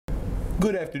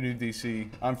Good afternoon, DC.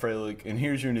 I'm Freilich, and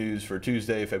here's your news for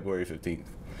Tuesday, February 15th.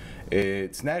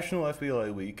 It's National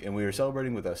FBLA Week, and we are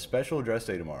celebrating with a special dress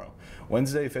day tomorrow.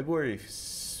 Wednesday, February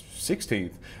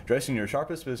 16th, dress in your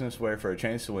sharpest business wear for a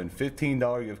chance to win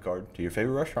 $15 gift card to your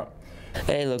favorite restaurant.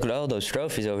 Hey, look at all those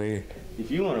trophies over here. If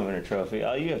you want to win a trophy,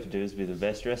 all you have to do is be the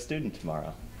best dressed student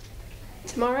tomorrow.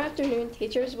 Tomorrow afternoon,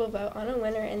 teachers will vote on a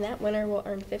winner, and that winner will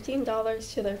earn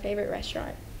 $15 to their favorite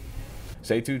restaurant.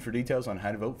 Stay tuned for details on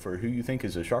how to vote for who you think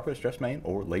is the sharpest dressed man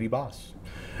or lady boss.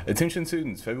 Attention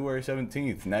students, February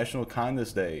 17th, National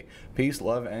Kindness Day. Peace,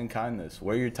 love, and kindness.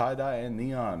 Wear your tie-dye and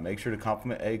neon. Make sure to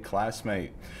compliment a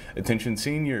classmate. Attention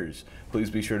seniors, please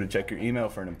be sure to check your email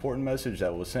for an important message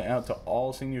that was sent out to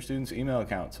all senior students' email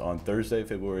accounts on Thursday,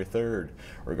 February 3rd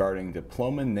regarding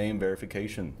diploma name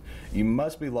verification. You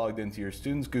must be logged into your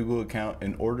student's Google account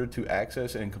in order to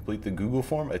access and complete the Google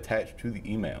form attached to the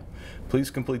email.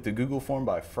 Please complete the Google form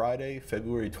by Friday,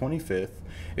 February 25th.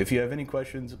 If you have any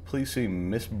questions, please see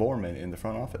Miss Borman in the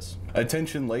front office.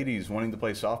 Attention ladies wanting to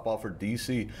play softball for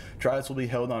DC. Tryouts will be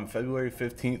held on February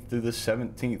 15th through the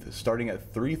 17th, starting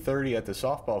at 3:30 at the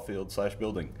softball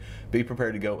field/building. Be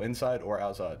prepared to go inside or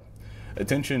outside.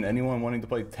 Attention anyone wanting to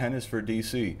play tennis for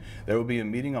DC. There will be a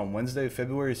meeting on Wednesday,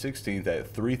 February 16th at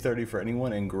 3:30 for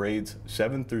anyone in grades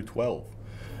 7 through 12.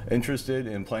 Interested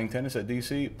in playing tennis at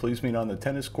DC? Please meet on the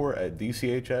tennis court at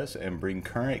DCHS and bring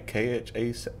current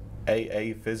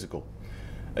KHAA physical.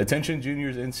 Attention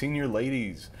juniors and senior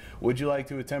ladies. Would you like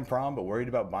to attend prom but worried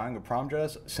about buying a prom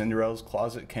dress? Cinderella's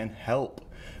Closet can help.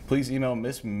 Please email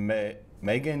Miss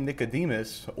Megan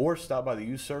Nicodemus or stop by the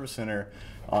Youth Service Center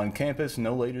on campus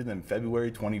no later than February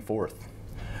 24th.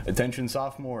 Attention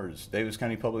sophomores, Davis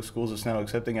County Public Schools is now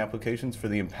accepting applications for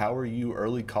the Empower You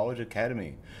Early College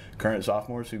Academy. Current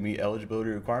sophomores who meet eligibility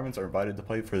requirements are invited to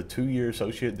play for the 2-year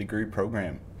associate degree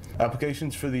program.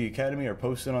 Applications for the Academy are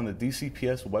posted on the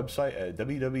DCPS website at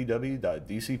www.dcps.org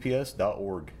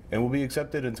and will be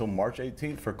accepted until March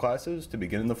 18th for classes to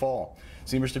begin in the fall.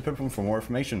 See Mr. Pippin for more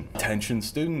information. Attention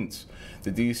students,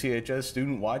 the DCHS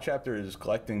Student Y Chapter is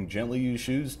collecting gently used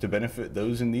shoes to benefit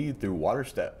those in need through Water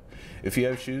Step. If you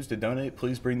have shoes to donate,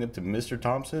 please bring them to Mr.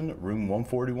 Thompson, room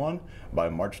 141 by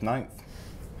March 9th.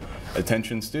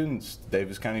 Attention students, the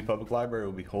Davis County Public Library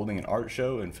will be holding an art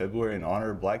show in February in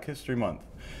honor of Black History Month.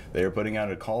 They are putting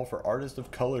out a call for artists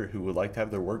of color who would like to have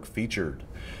their work featured.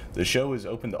 The show is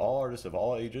open to all artists of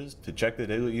all ages. To check the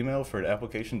daily email for an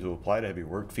application to apply to have your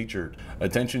work featured.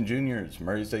 Attention juniors,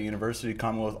 Murray State University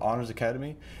Commonwealth Honors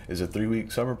Academy is a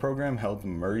 3-week summer program held at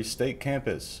Murray State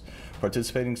campus.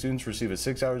 Participating students receive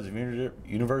 6 hours of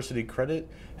university credit,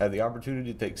 have the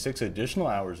opportunity to take 6 additional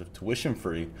hours of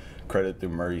tuition-free credit through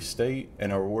Murray State,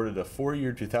 and are awarded a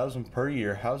 4-year $2,000 per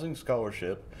year housing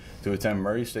scholarship to attend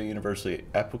Murray State University.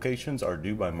 Applications are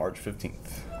due by March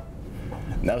 15th.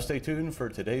 Now stay tuned for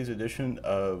today's edition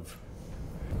of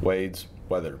Wade's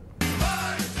Weather.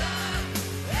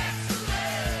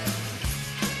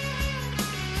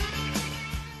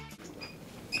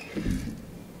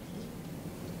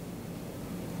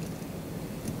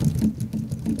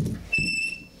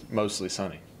 Mostly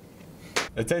sunny.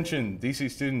 Attention, DC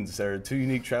students, there are 2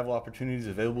 unique travel opportunities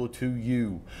available to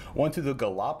you. One to the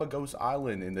Galapagos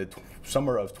Island in the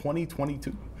summer of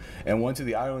 2022 and one to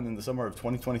the island in the summer of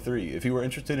 2023. If you are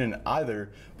interested in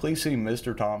either, please see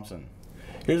Mr. Thompson.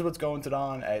 Here's what's going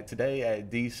on today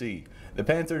at DC. The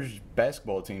Panthers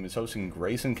basketball team is hosting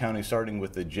Grayson County starting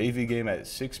with the JV game at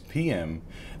 6 p.m.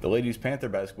 The ladies Panther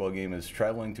basketball game is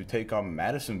traveling to take on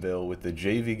Madisonville with the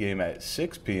JV game at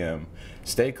 6 p.m.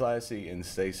 Stay classy and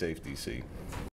stay safe, DC.